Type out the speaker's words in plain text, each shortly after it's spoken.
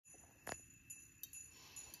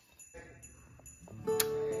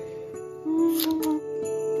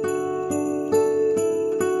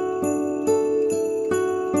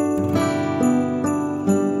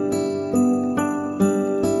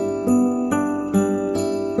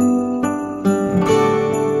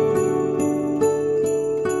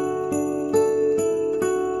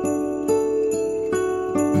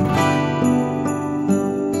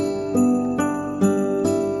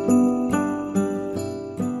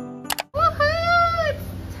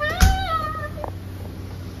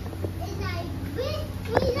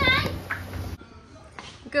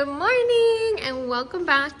and welcome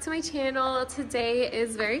back to my channel. Today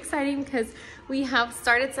is very exciting because we have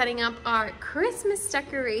started setting up our Christmas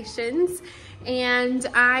decorations and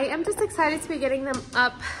I am just excited to be getting them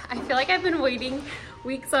up. I feel like I've been waiting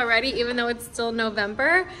weeks already, even though it's still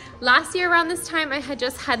November. Last year around this time I had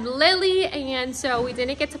just had Lily, and so we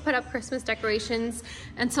didn't get to put up Christmas decorations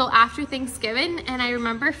until after Thanksgiving, and I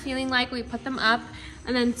remember feeling like we put them up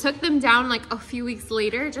and then took them down like a few weeks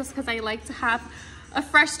later just because I like to have a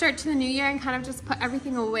fresh start to the new year and kind of just put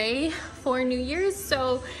everything away for New Year's.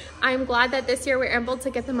 So I'm glad that this year we're able to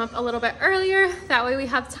get them up a little bit earlier. That way we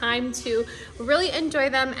have time to really enjoy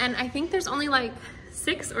them. And I think there's only like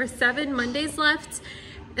 6 or 7 Mondays left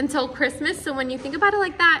until Christmas. So when you think about it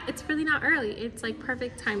like that, it's really not early. It's like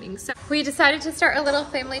perfect timing. So we decided to start a little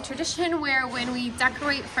family tradition where when we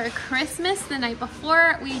decorate for Christmas the night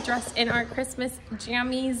before, we dress in our Christmas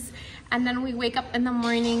jammies and then we wake up in the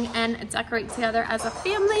morning and decorate together as a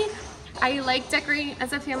family. I like decorating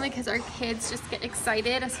as a family because our kids just get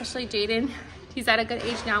excited, especially Jaden. He's at a good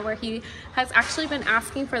age now where he has actually been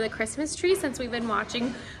asking for the Christmas tree since we've been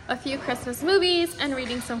watching a few Christmas movies and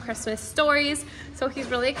reading some Christmas stories. So he's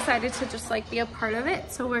really excited to just like be a part of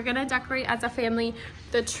it. So we're gonna decorate as a family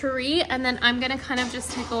the tree, and then I'm gonna kind of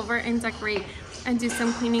just take over and decorate and do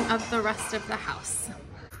some cleaning of the rest of the house.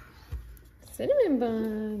 Cinnamon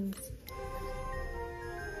buns.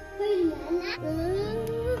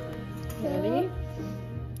 Ready?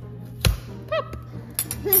 Pop.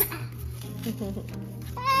 Good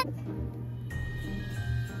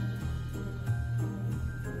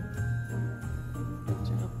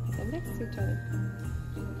job. Put them next to each other.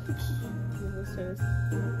 Delicious.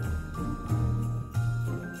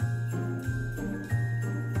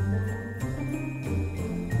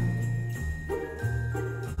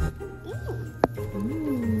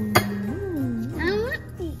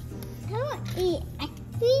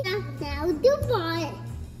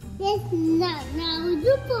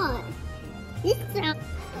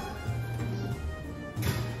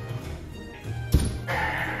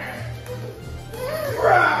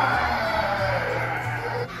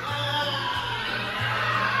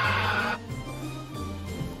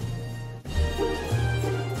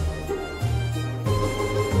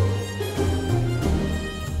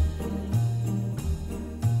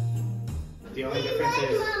 The only difference is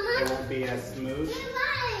it won't be as smooth.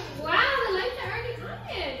 Wow, the lights are already on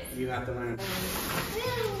it. You have to learn.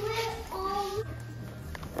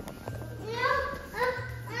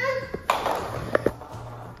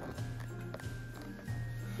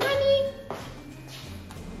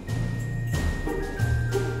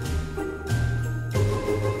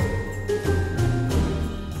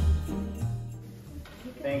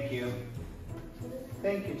 Thank you.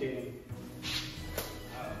 Thank you, Jaden.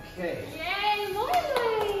 Okay. Yay, more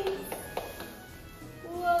lights!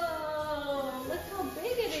 Whoa, look how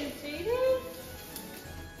big it is, Jaden.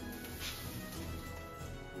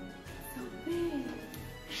 So big.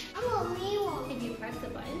 If you press the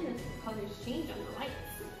button, the colors change on the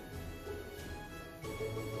lights.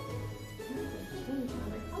 Change on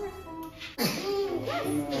the colorful.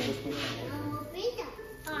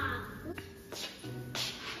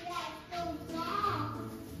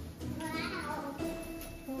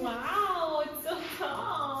 Wow, it's so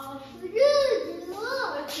tall.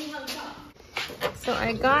 Let's see how tall. So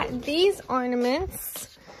I got these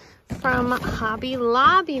ornaments from Hobby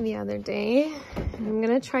Lobby the other day. I'm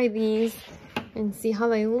gonna try these and see how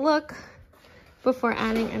they look before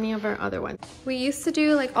adding any of our other ones. We used to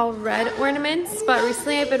do like all red ornaments, but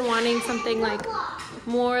recently I've been wanting something like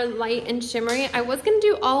more light and shimmery. I was gonna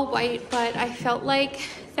do all white, but I felt like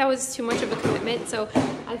that was too much of a commitment, so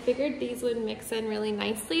I figured these would mix in really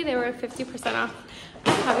nicely. They were 50% off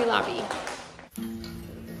at Hobby Lobby.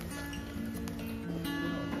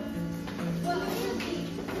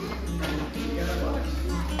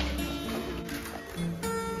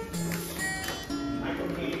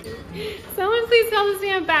 Someone please tell this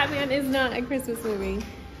man Batman is not a Christmas movie.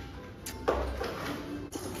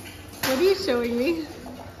 What are you showing me?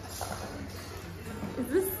 Is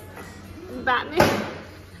this Batman?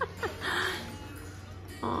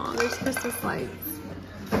 Oh, there's Christmas lights.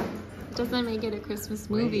 It doesn't make it a Christmas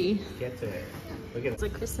movie. Wait, get to it. Look at It's a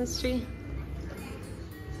Christmas tree.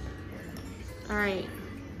 All right,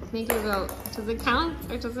 make your vote. Does it count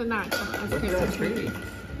or does it not count as a Christmas tree?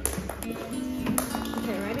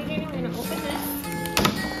 Okay, ready, Jaden? We're gonna open this.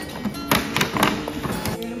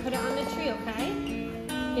 You're gonna put it on the tree, okay?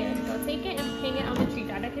 Here, go take it and hang it on the tree.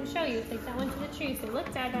 Dada can show you. Take that one to the tree. So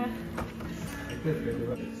look, Dada.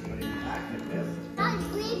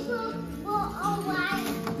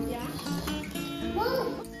 Yeah.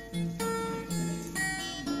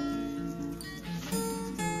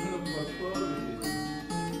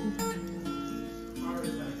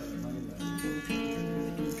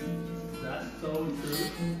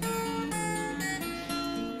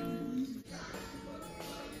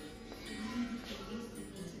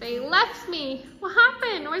 left me. What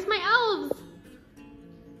happened? Where's my elves?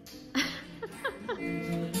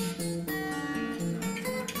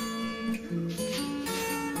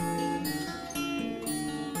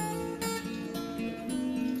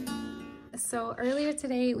 So earlier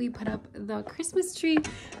today we put up the Christmas tree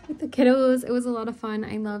with the kiddos. It was a lot of fun.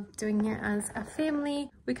 I love doing it as a family.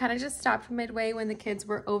 We kind of just stopped midway when the kids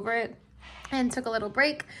were over it and took a little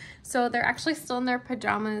break. So they're actually still in their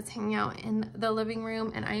pajamas hanging out in the living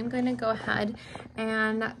room, and I am going to go ahead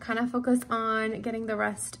and kind of focus on getting the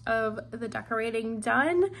rest of the decorating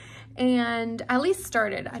done and at least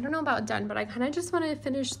started. I don't know about done, but I kind of just want to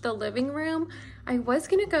finish the living room. I was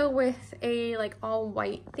gonna go with a like all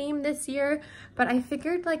white theme this year, but I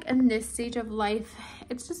figured like in this stage of life,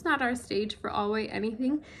 it's just not our stage for all white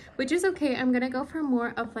anything, which is okay. I'm gonna go for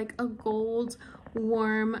more of like a gold,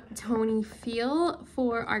 warm, toney feel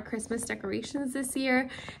for our Christmas decorations this year.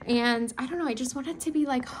 And I don't know, I just want it to be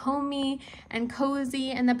like homey and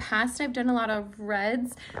cozy. In the past, I've done a lot of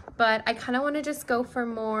reds, but I kind of want to just go for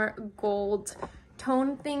more gold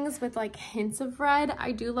tone things with like hints of red.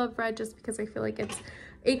 I do love red just because I feel like it's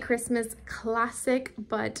a Christmas classic,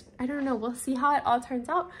 but I don't know, we'll see how it all turns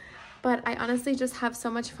out. But I honestly just have so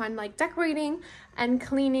much fun like decorating and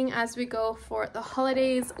cleaning as we go for the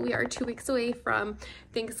holidays. We are 2 weeks away from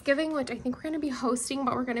Thanksgiving, which I think we're going to be hosting,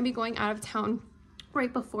 but we're going to be going out of town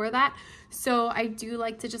right before that. So I do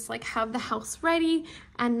like to just like have the house ready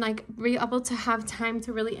and like be able to have time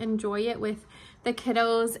to really enjoy it with the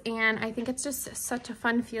kiddos. And I think it's just such a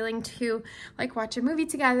fun feeling to like watch a movie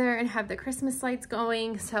together and have the Christmas lights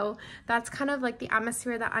going. So that's kind of like the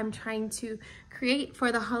atmosphere that I'm trying to create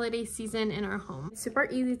for the holiday season in our home. It's super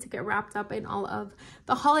easy to get wrapped up in all of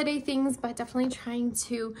the holiday things, but definitely trying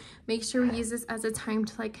to make sure we use this as a time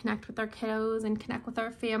to like connect with our kiddos and connect with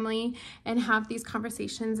our family and have these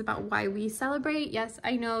conversations about why we celebrate. Yes,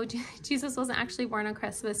 I know Jesus wasn't actually born on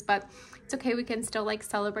Christmas, but it's okay. We can still like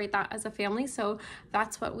celebrate that as a family. So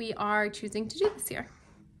that's what we are choosing to do this year.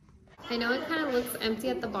 I know it kind of looks empty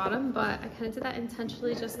at the bottom, but I kind of did that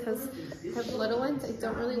intentionally just because I have little ones. I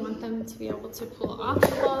don't really want them to be able to pull off the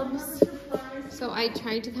bulbs. So I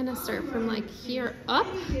tried to kind of start from like here up.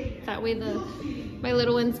 That way my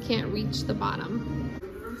little ones can't reach the bottom.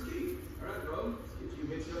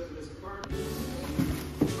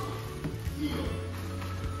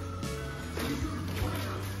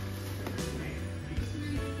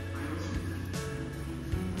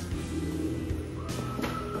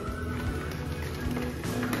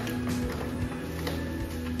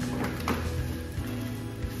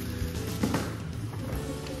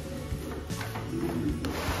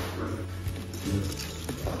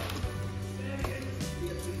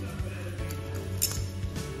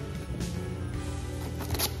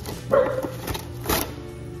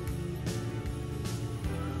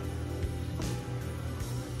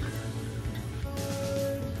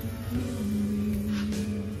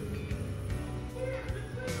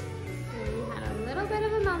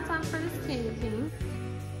 For this candy cane.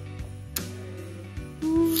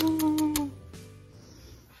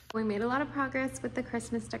 We made a lot of progress with the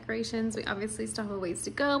Christmas decorations. We obviously still have a ways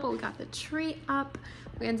to go, but we got the tree up.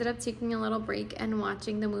 We ended up taking a little break and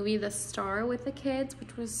watching the movie The Star with the kids,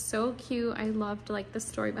 which was so cute. I loved like the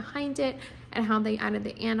story behind it and how they added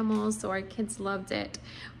the animals, so our kids loved it.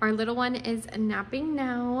 Our little one is napping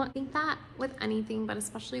now. I think that with anything, but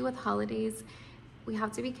especially with holidays, we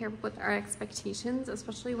have to be careful with our expectations,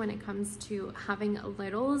 especially when it comes to having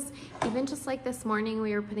littles. Even just like this morning,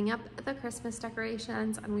 we were putting up the Christmas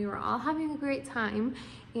decorations and we were all having a great time.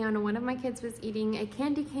 And one of my kids was eating a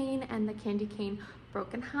candy cane and the candy cane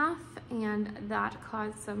broke in half, and that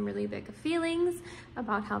caused some really big feelings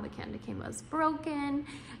about how the candy cane was broken,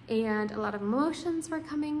 and a lot of emotions were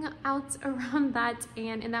coming out around that.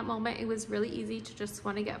 And in that moment, it was really easy to just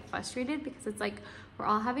want to get frustrated because it's like, we're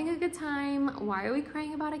all having a good time. Why are we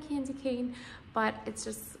crying about a candy cane? But it's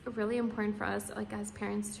just really important for us, like as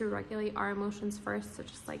parents, to regulate our emotions first. So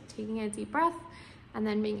just like taking a deep breath and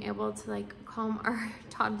then being able to like calm our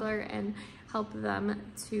toddler and help them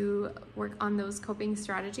to work on those coping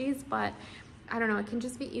strategies. But I don't know, it can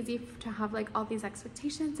just be easy to have like all these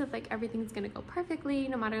expectations of like everything's gonna go perfectly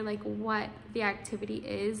no matter like what the activity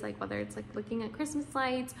is, like whether it's like looking at Christmas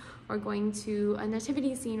lights or going to a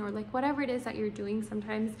nativity scene or like whatever it is that you're doing.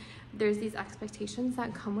 Sometimes there's these expectations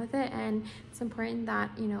that come with it, and it's important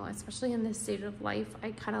that, you know, especially in this stage of life,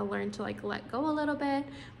 I kind of learned to like let go a little bit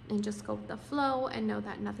and just go with the flow and know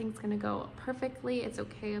that nothing's gonna go perfectly. It's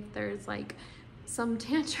okay if there's like some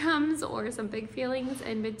tantrums or some big feelings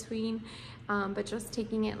in between, but just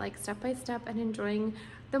taking it like step by step and enjoying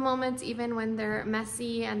the moments, even when they're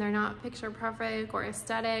messy and they're not picture perfect or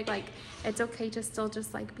aesthetic. Like, it's okay to still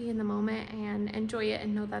just like be in the moment and enjoy it,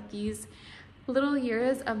 and know that these little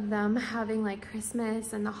years of them having like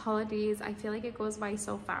Christmas and the holidays, I feel like it goes by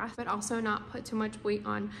so fast. But also not put too much weight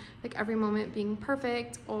on like every moment being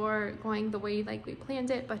perfect or going the way like we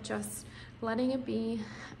planned it, but just letting it be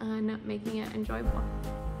and making it enjoyable.